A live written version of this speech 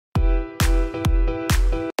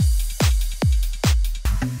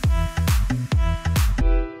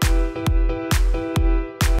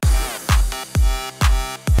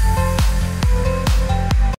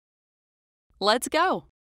Let's go!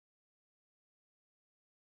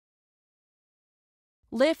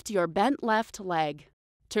 Lift your bent left leg.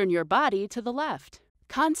 Turn your body to the left.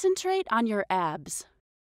 Concentrate on your abs.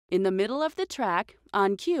 In the middle of the track,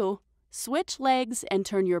 on cue, switch legs and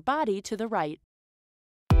turn your body to the right.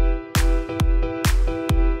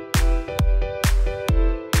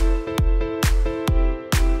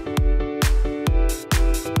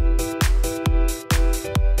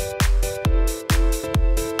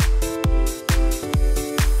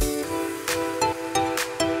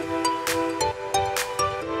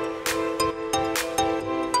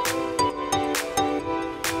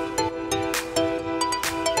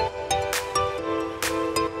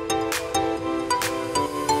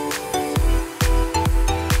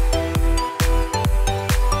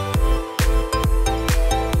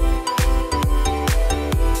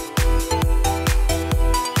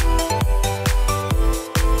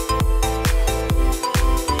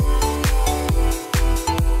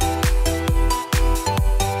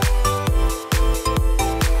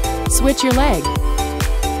 Switch your leg.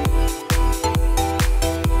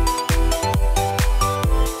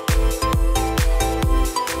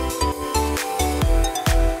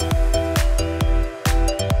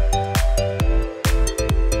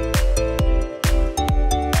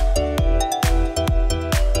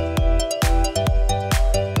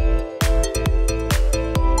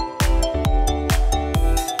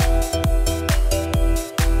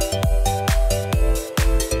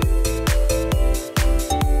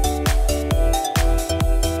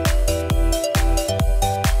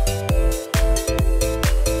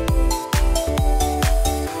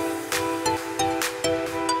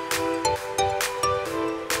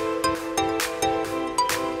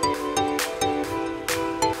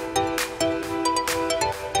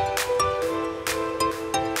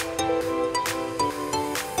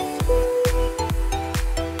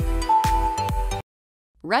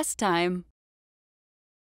 Rest time.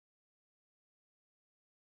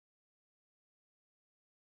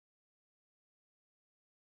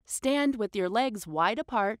 Stand with your legs wide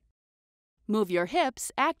apart. Move your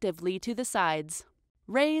hips actively to the sides.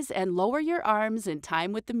 Raise and lower your arms in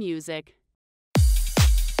time with the music.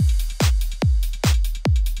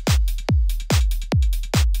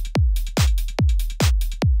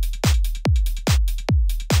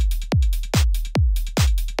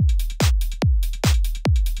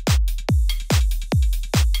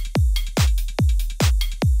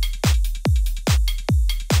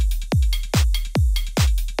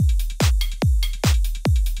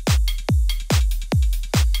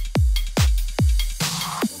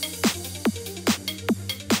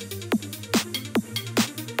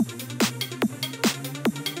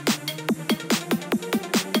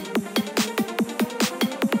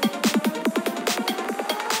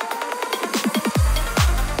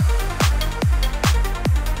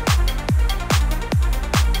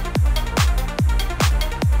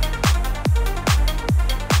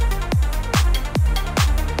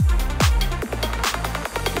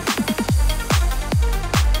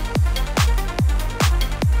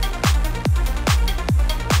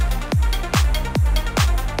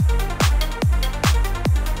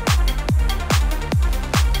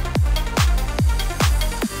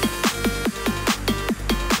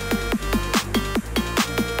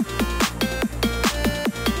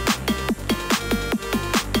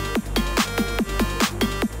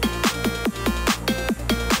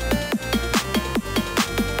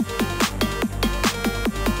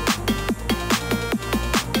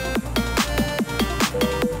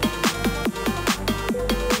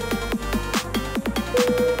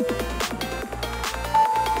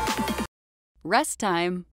 Rest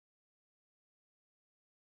time.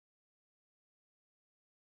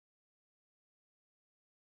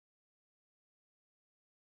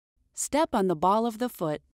 Step on the ball of the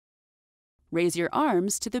foot. Raise your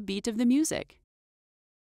arms to the beat of the music.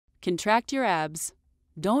 Contract your abs.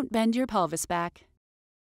 Don't bend your pelvis back.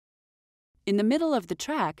 In the middle of the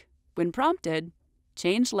track, when prompted,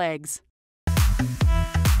 change legs.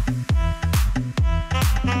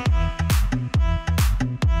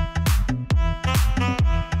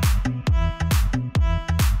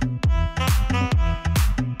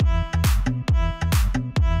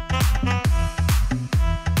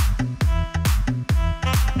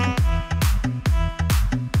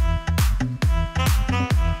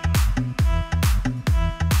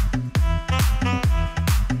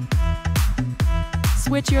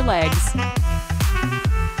 Switch your legs.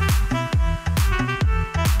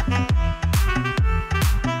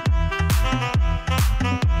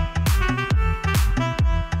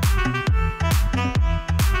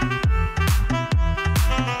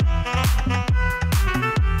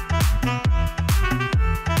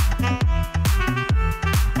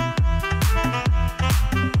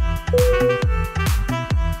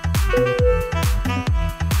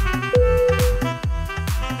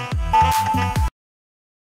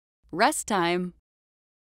 Rest time.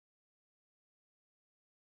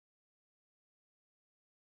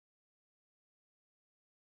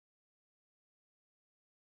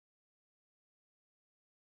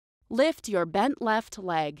 Lift your bent left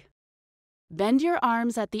leg. Bend your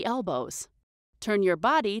arms at the elbows. Turn your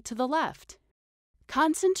body to the left.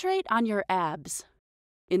 Concentrate on your abs.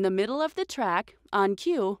 In the middle of the track, on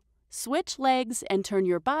cue, switch legs and turn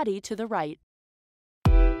your body to the right.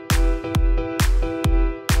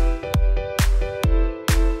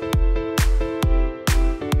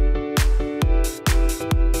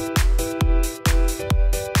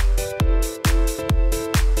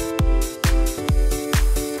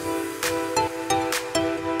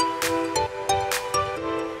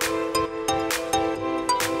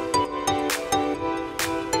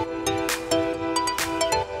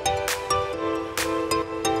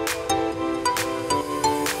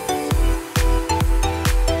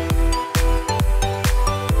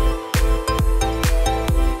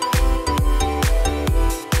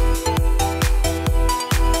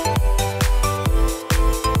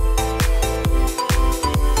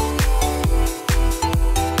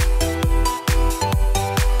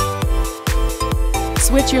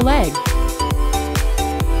 Switch your leg.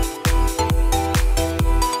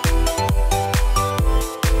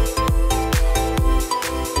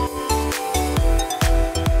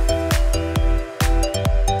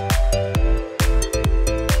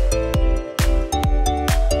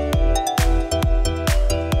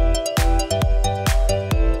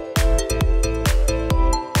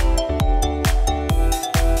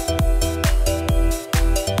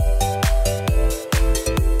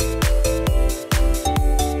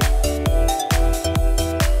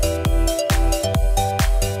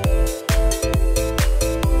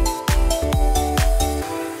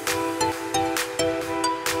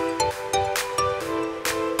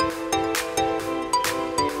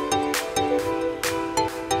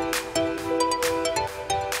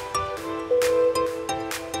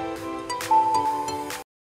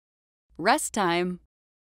 Rest time.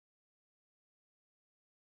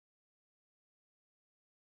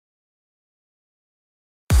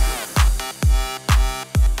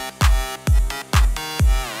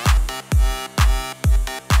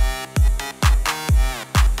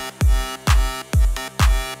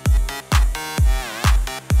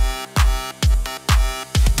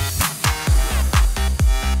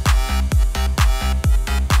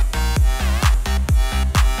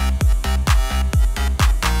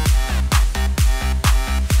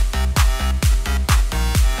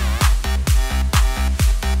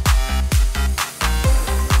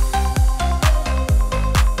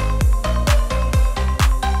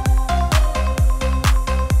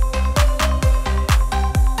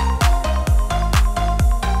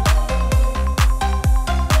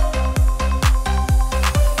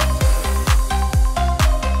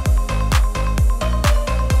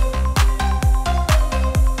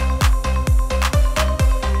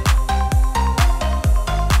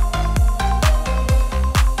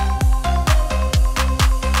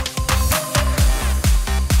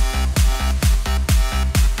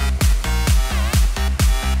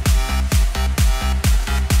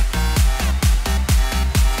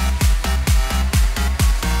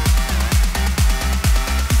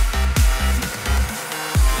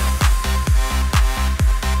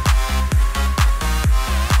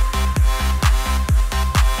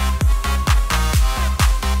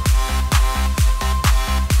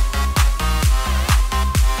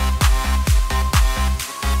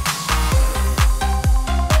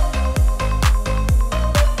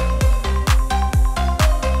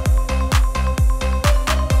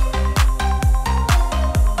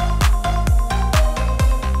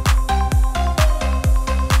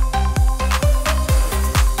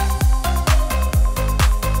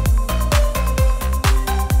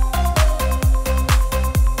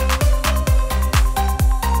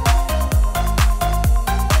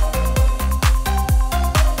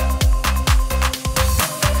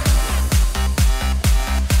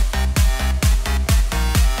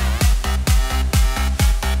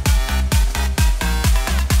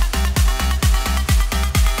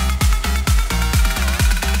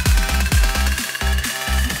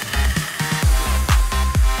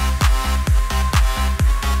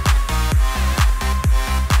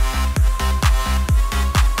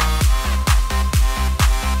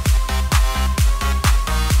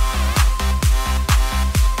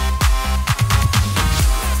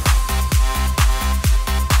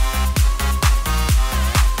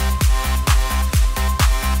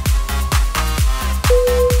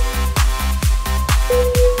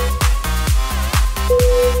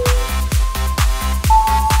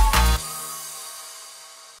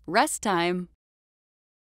 Rest time.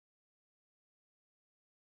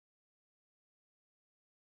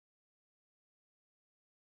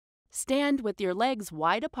 Stand with your legs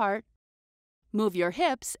wide apart. Move your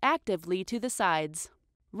hips actively to the sides.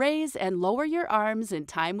 Raise and lower your arms in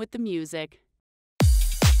time with the music.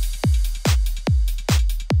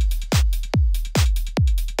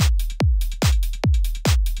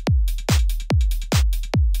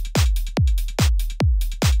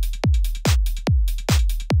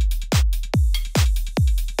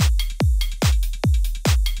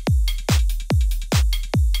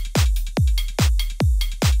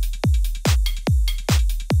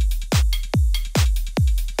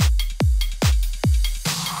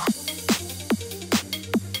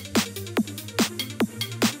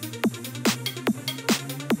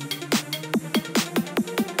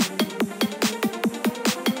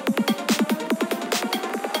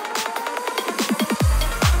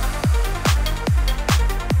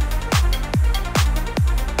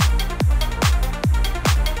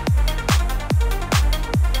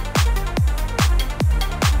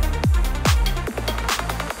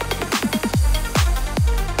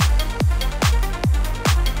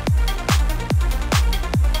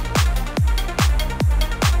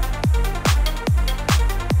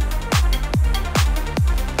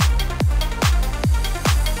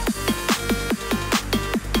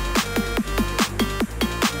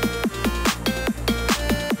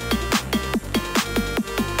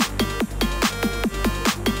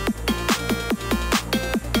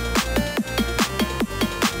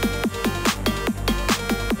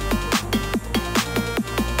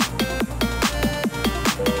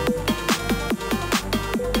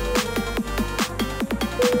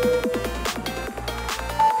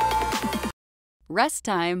 Rest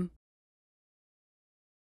time.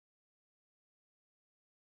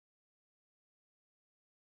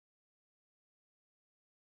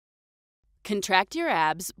 Contract your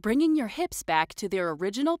abs, bringing your hips back to their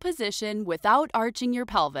original position without arching your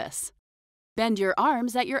pelvis. Bend your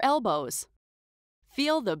arms at your elbows.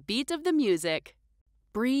 Feel the beat of the music.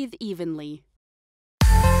 Breathe evenly.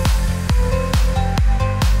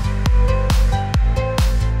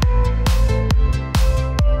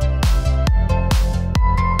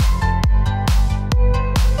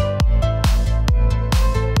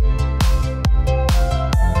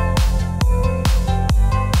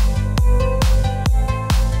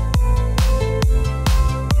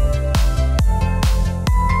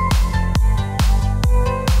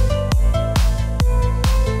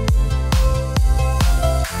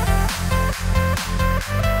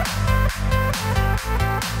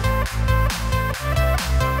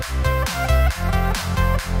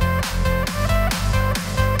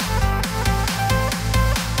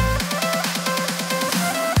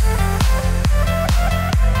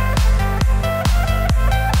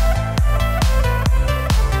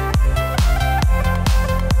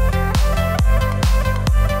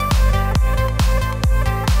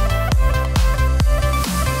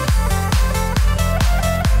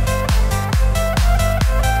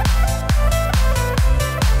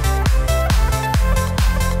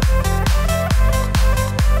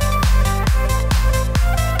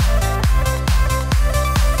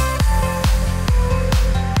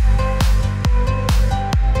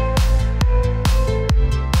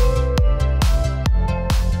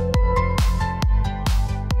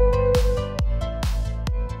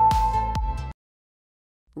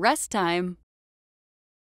 Rest time.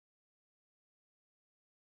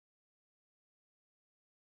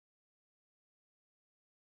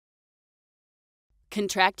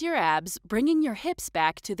 Contract your abs, bringing your hips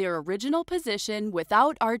back to their original position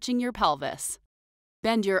without arching your pelvis.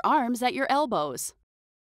 Bend your arms at your elbows.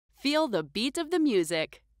 Feel the beat of the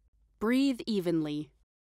music. Breathe evenly.